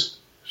of years.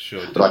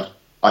 Sure. But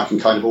I can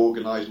kind of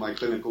organise my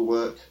clinical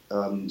work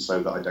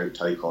so that I don't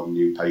take on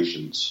new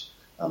patients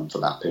for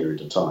that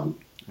period of time.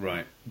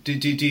 Right. Do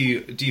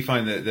you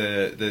find that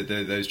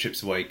those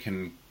trips away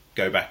can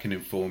go back and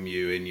inform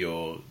you in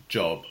your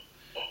job?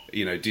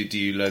 You know, do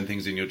you learn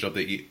things in your job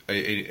that you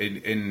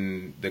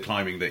in the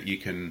climbing that you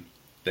can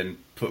then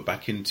put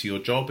back into your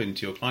job,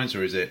 into your clients,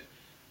 or is it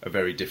a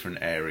very different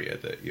area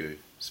that you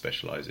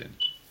specialise in?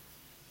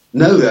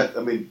 No,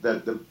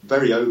 they're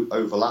very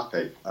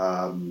overlapping.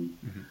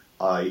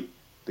 I've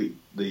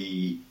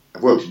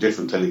worked in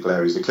different clinical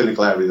areas. The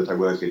clinical area that I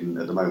work in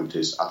at the moment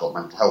is adult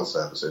mental health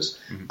services,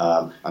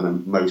 and I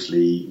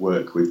mostly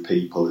work with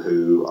people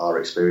who are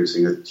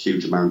experiencing a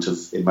huge amount of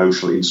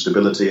emotional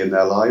instability in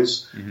their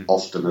lives,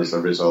 often as a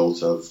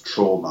result of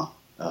trauma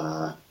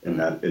in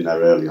their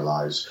earlier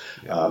lives.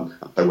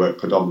 I work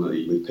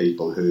predominantly with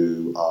people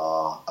who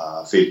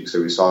are feeling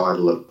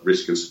suicidal, at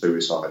risk of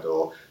suicide,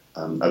 or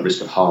at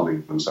risk of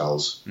harming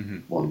themselves,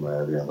 one way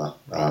or the other.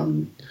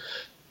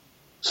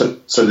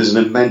 So there's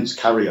an immense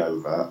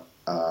carryover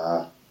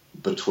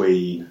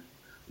between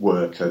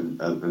work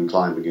and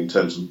climbing in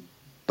terms of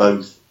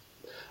both.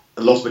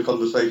 A lot of the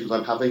conversations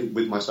I'm having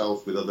with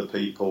myself, with other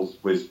people,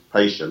 with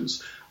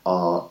patients,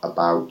 are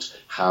about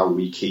how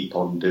we keep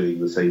on doing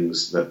the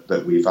things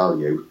that we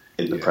value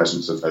in the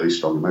presence of very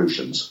strong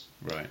emotions.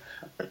 Right.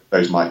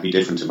 Those might be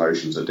different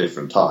emotions at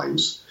different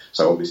times.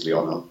 So obviously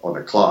on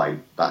a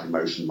climb, that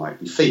emotion might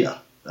be fear.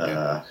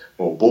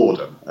 Or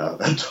boredom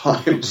at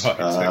times.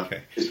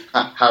 Right,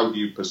 how do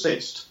you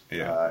persist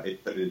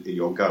in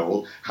your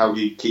goal? How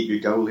do you keep your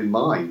goal in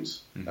mind?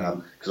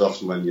 Because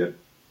often when your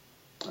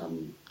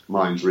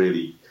mind's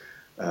really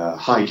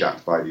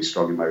hijacked by these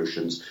strong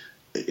emotions,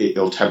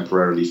 it'll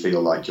temporarily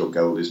feel like your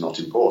goal is not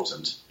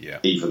important.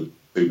 Even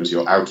as soon as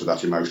you're out of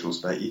that emotional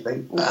state, you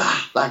think,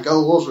 that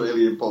goal was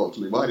really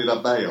important. Why did I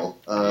bail?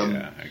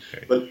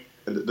 But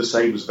the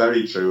same is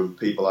very true of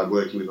people I'm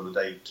working with on a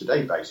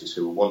day-to-day basis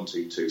who are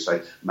wanting to,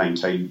 say,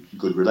 maintain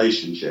good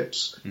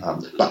relationships,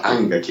 but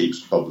anger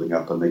keeps bubbling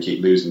up and they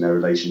keep losing their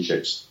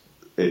relationships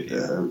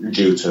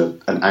due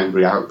to an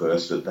angry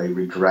outburst that they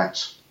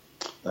regret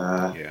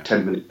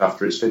 10 minutes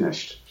after it's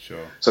finished.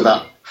 Sure. So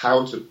that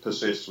how to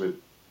persist with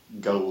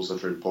goals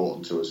that are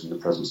important to us in the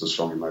presence of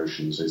strong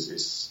emotions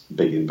is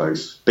big in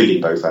both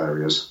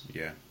areas.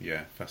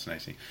 Yeah,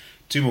 fascinating.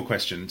 2 more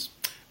questions.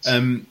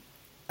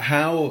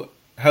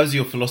 How's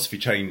your philosophy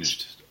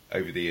changed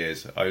over the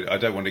years? I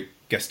don't want to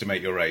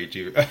guesstimate your age,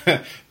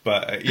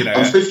 but you know,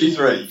 I'm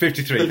 53.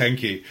 53,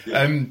 thank you.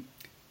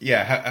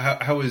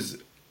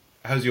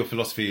 How's your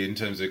philosophy in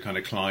terms of kind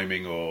of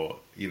climbing, or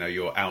you know,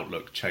 your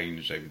outlook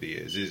changed over the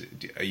years?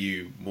 Are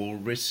you more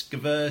risk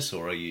averse,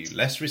 or are you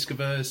less risk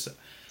averse?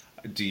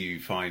 Do you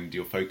find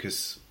your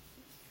focus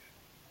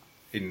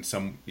in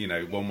some, you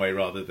know, one way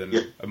rather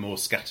than a more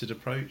scattered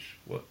approach?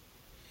 What?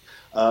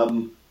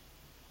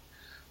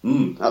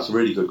 That's a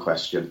really good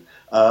question.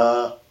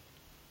 I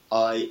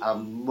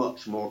am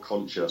much more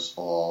conscious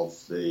of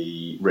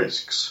the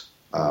risks.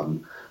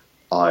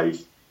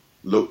 I've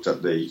looked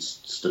at the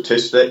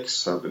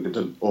statistics,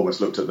 almost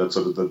looked at the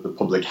sort of the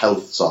public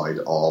health side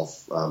of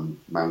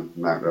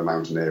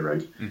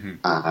mountaineering,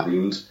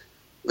 and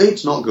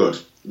it's not good.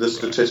 The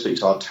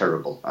statistics are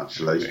terrible,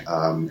 actually,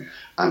 and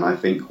I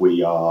think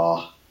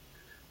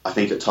I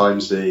think at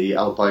times the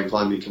alpine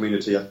climbing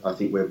community, I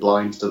think we're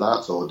blind to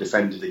that or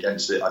defended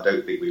against it. I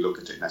don't think we look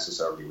at it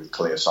necessarily with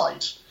clear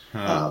sight,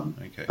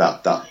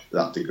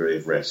 that degree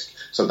of risk.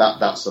 So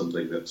that's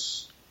something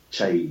that's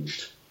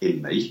changed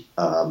in me.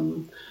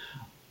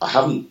 I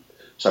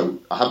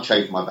have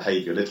changed my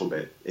behaviour a little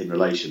bit in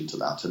relation to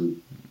that.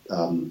 And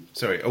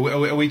sorry,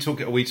 are we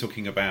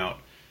talking about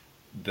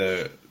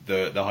the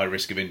high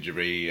risk of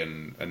injury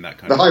and that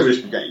kind of... The high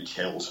risk of getting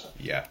killed.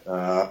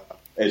 Yeah.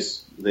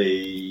 Is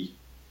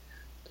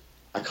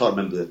I can't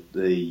remember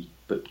the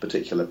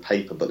particular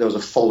paper, but there was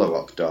a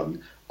follow-up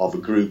done of a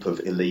group of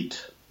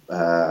elite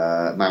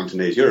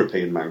mountaineers,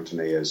 European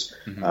mountaineers,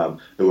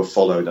 who were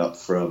followed up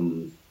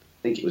from,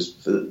 I think it was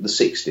the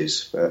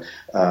 60s,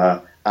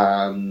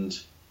 and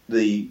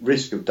the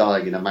risk of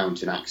dying in a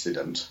mountain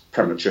accident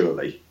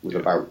prematurely was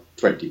about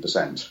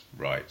 20%.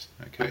 Right.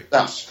 Okay.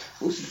 That's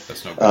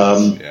not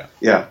good.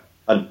 Yeah.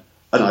 And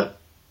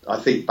I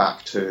think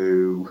back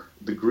to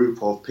the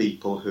group of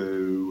people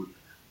who,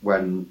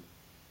 when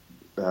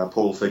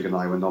Paul Figg and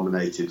I were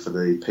nominated for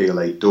the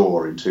PLA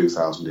D'Or in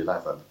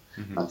 2011,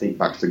 I think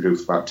back to the group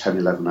of about 10,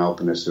 11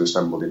 alpinists who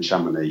assembled in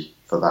Chamonix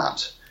for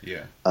that.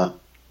 Yeah.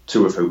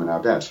 2 of whom are now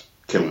dead,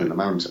 killed in the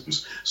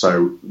mountains.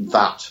 So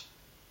that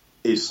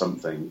is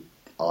something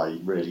I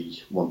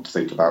really want to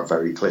think about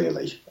very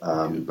clearly.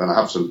 And I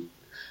have some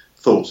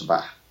thoughts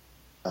about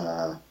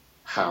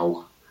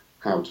how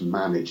to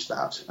manage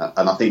that.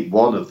 And I think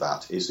one of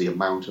that is the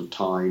amount of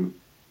time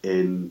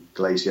in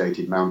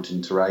glaciated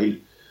mountain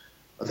terrain.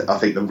 I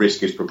think the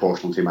risk is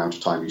proportional to the amount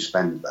of time you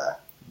spend there.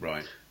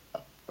 Right.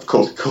 Of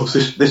course,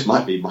 this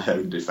might be my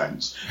own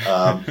defence,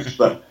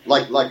 but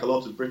like a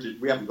lot of British,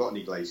 we haven't got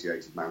any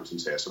glaciated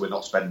mountains here, so we're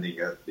not spending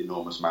an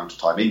enormous amount of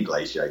time in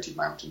glaciated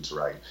mountain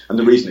terrain. And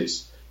the reason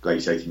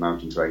glaciated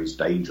mountain terrain is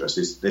dangerous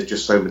is there's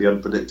just so many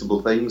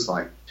unpredictable things,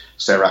 like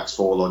seracs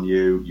fall on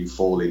you, you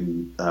fall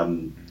in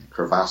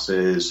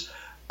crevasses,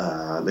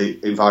 the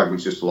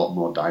environment's just a lot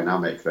more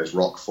dynamic. There's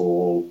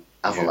rockfall,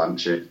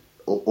 avalanche,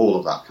 all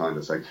of that kind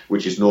of thing,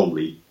 which is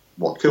normally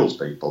what kills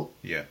people.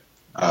 Yeah.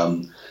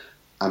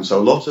 And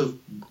so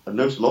I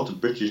notice a lot of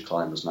British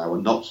climbers now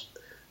are not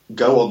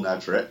go on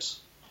their trips,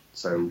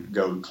 so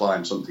go and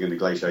climb something in the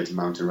glaciated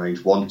mountain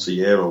range once a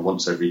year or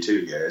once every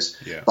 2 years,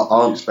 but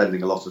aren't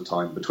spending a lot of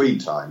time between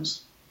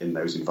times in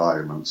those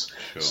environments.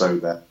 Sure. So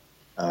that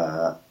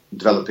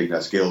developing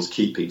their skills,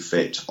 keeping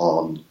fit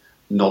on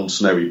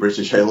non-snowy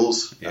British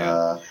hills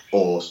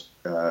or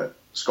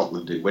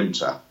Scotland in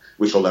winter,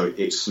 which although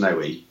it's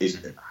snowy,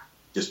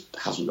 just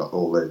hasn't got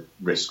all the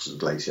risks of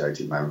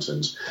glaciated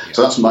mountains. Yeah.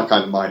 So that's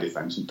my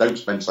defence. And don't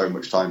spend so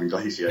much time in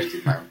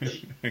glaciated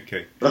mountains.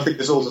 Okay. But I think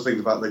there's also things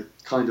about the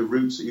kind of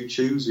routes that you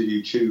choose. If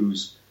you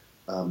choose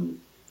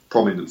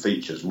prominent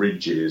features,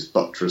 ridges,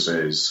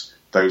 buttresses,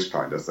 those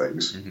kind of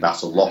things,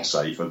 that's a lot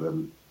safer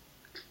than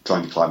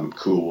trying to climb up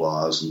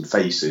couloirs and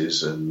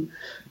faces and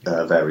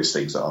various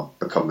things that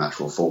become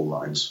natural fall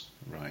lines.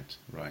 Right.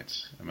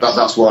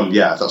 That's one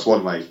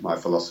way my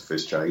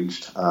philosophy's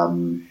changed.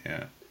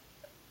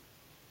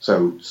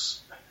 So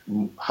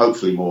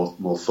hopefully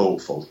more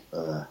thoughtful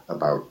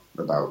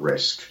about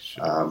risk.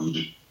 Sure.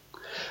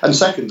 And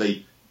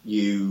secondly,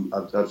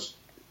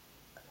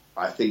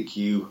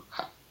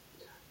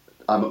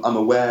 I'm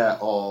aware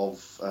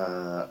of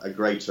a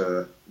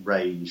greater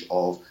range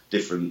of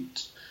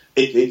different.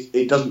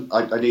 It doesn't.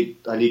 I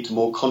need to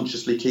more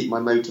consciously keep my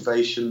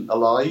motivation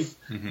alive.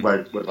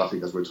 Where I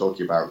think, as we're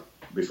talking about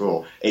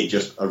before, it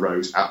just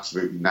arose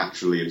absolutely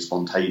naturally and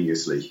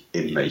spontaneously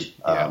in me.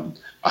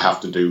 I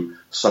have to do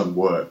some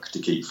work to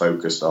keep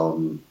focused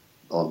on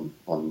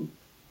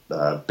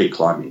big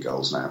climbing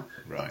goals now.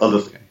 Right.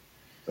 Other things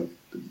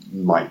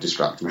might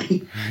distract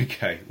me.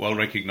 Okay. Well,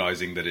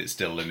 recognising that it's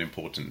still an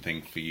important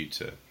thing for you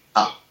to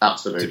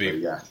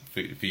absolutely,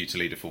 for you to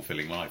lead a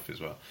fulfilling life as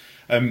well.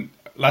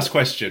 Last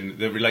question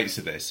that relates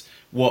to this: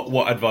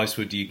 what advice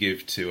would you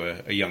give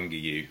to a younger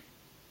you?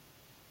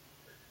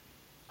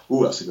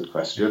 Oh, that's a good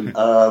question.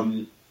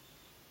 I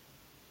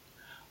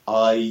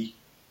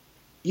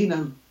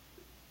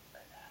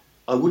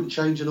wouldn't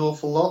change an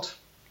awful lot,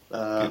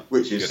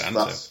 which is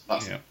that's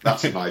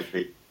a nice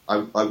bit.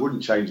 I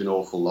wouldn't change an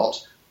awful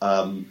lot.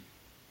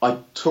 I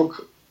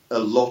took a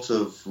lot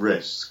of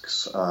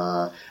risks,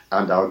 and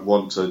I would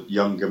want a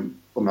younger.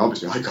 I mean,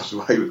 obviously, I got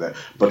away with it,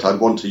 but I'd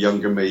want a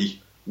younger me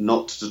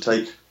not to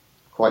take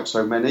quite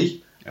so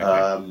many.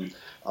 Okay.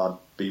 I'd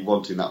be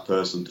wanting that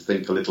person to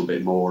think a little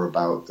bit more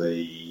about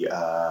the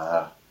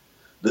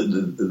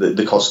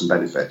costs and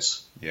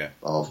benefits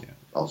of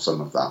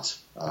some of that.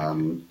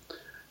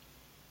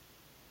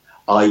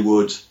 I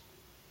would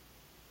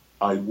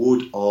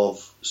have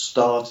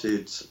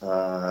started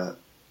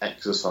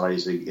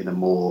exercising in a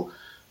more.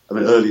 I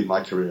mean, early in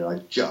my career, I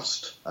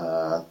just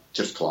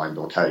climbed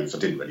or caved. I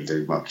didn't really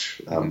do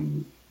much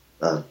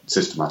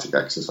systematic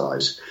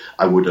exercise.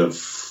 I would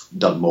have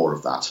done more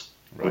of that.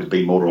 Right. Would have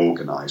been more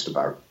organised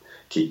about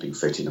keeping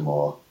fit in a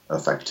more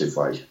effective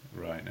way.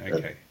 Right.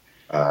 Okay.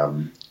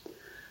 I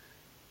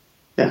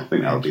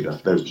think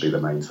those would be the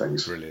main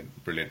things.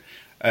 Brilliant.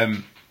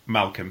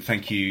 Malcolm,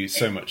 thank you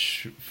so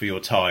much for your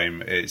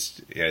time.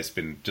 It's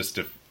been just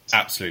an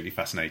absolutely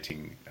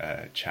fascinating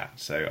chat.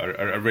 So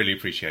I really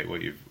appreciate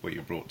what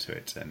you've brought to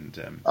it. And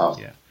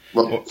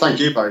Well, thank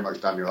you very much,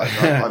 Daniel.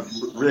 I've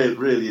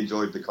really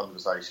enjoyed the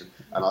conversation,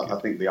 and I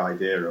think the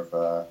idea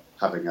of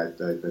having a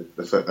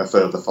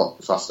further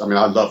podcast. I mean,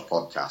 I love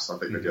podcasts. I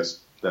think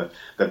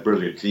they're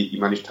brilliant. You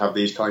manage to have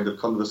these kind of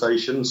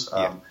conversations,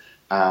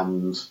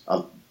 and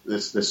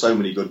there's so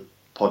many good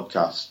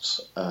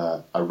podcasts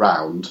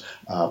around.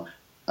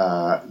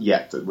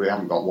 Yet that we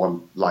haven't got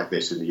one like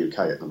this in the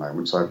UK at the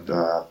moment.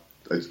 So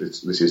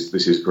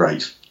this is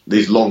great.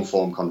 These long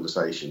form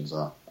conversations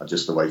are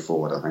just the way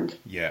forward, I think.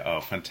 Yeah. Oh,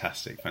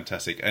 fantastic.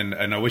 And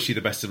I wish you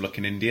the best of luck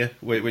in India,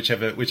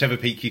 whichever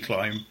peak you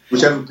climb.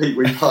 Whichever peak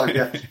we climb.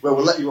 Yeah. Well,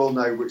 we'll let you all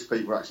know which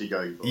peak we're actually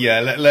going for. Yeah.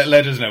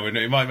 Let us know.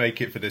 We might make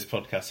it for this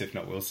podcast. If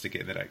not, we'll stick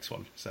it in the next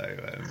one. So.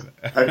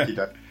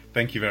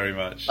 Thank you very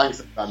much.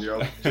 Thanks,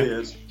 Daniel.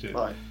 Cheers.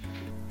 Bye.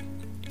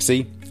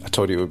 See, I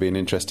told you it would be an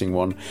interesting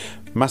one.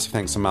 Massive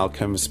thanks to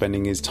Malcolm for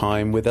spending his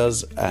time with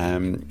us.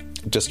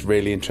 Just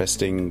really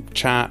interesting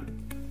chat.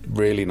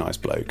 Really nice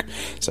bloke.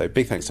 So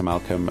big thanks to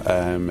Malcolm,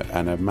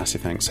 and a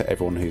massive thanks to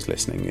everyone who's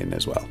listening in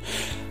as well.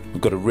 We've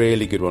got a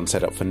really good one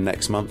set up for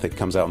next month. It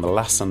comes out on the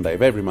last Sunday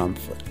of every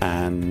month,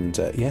 and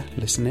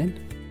listen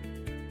in.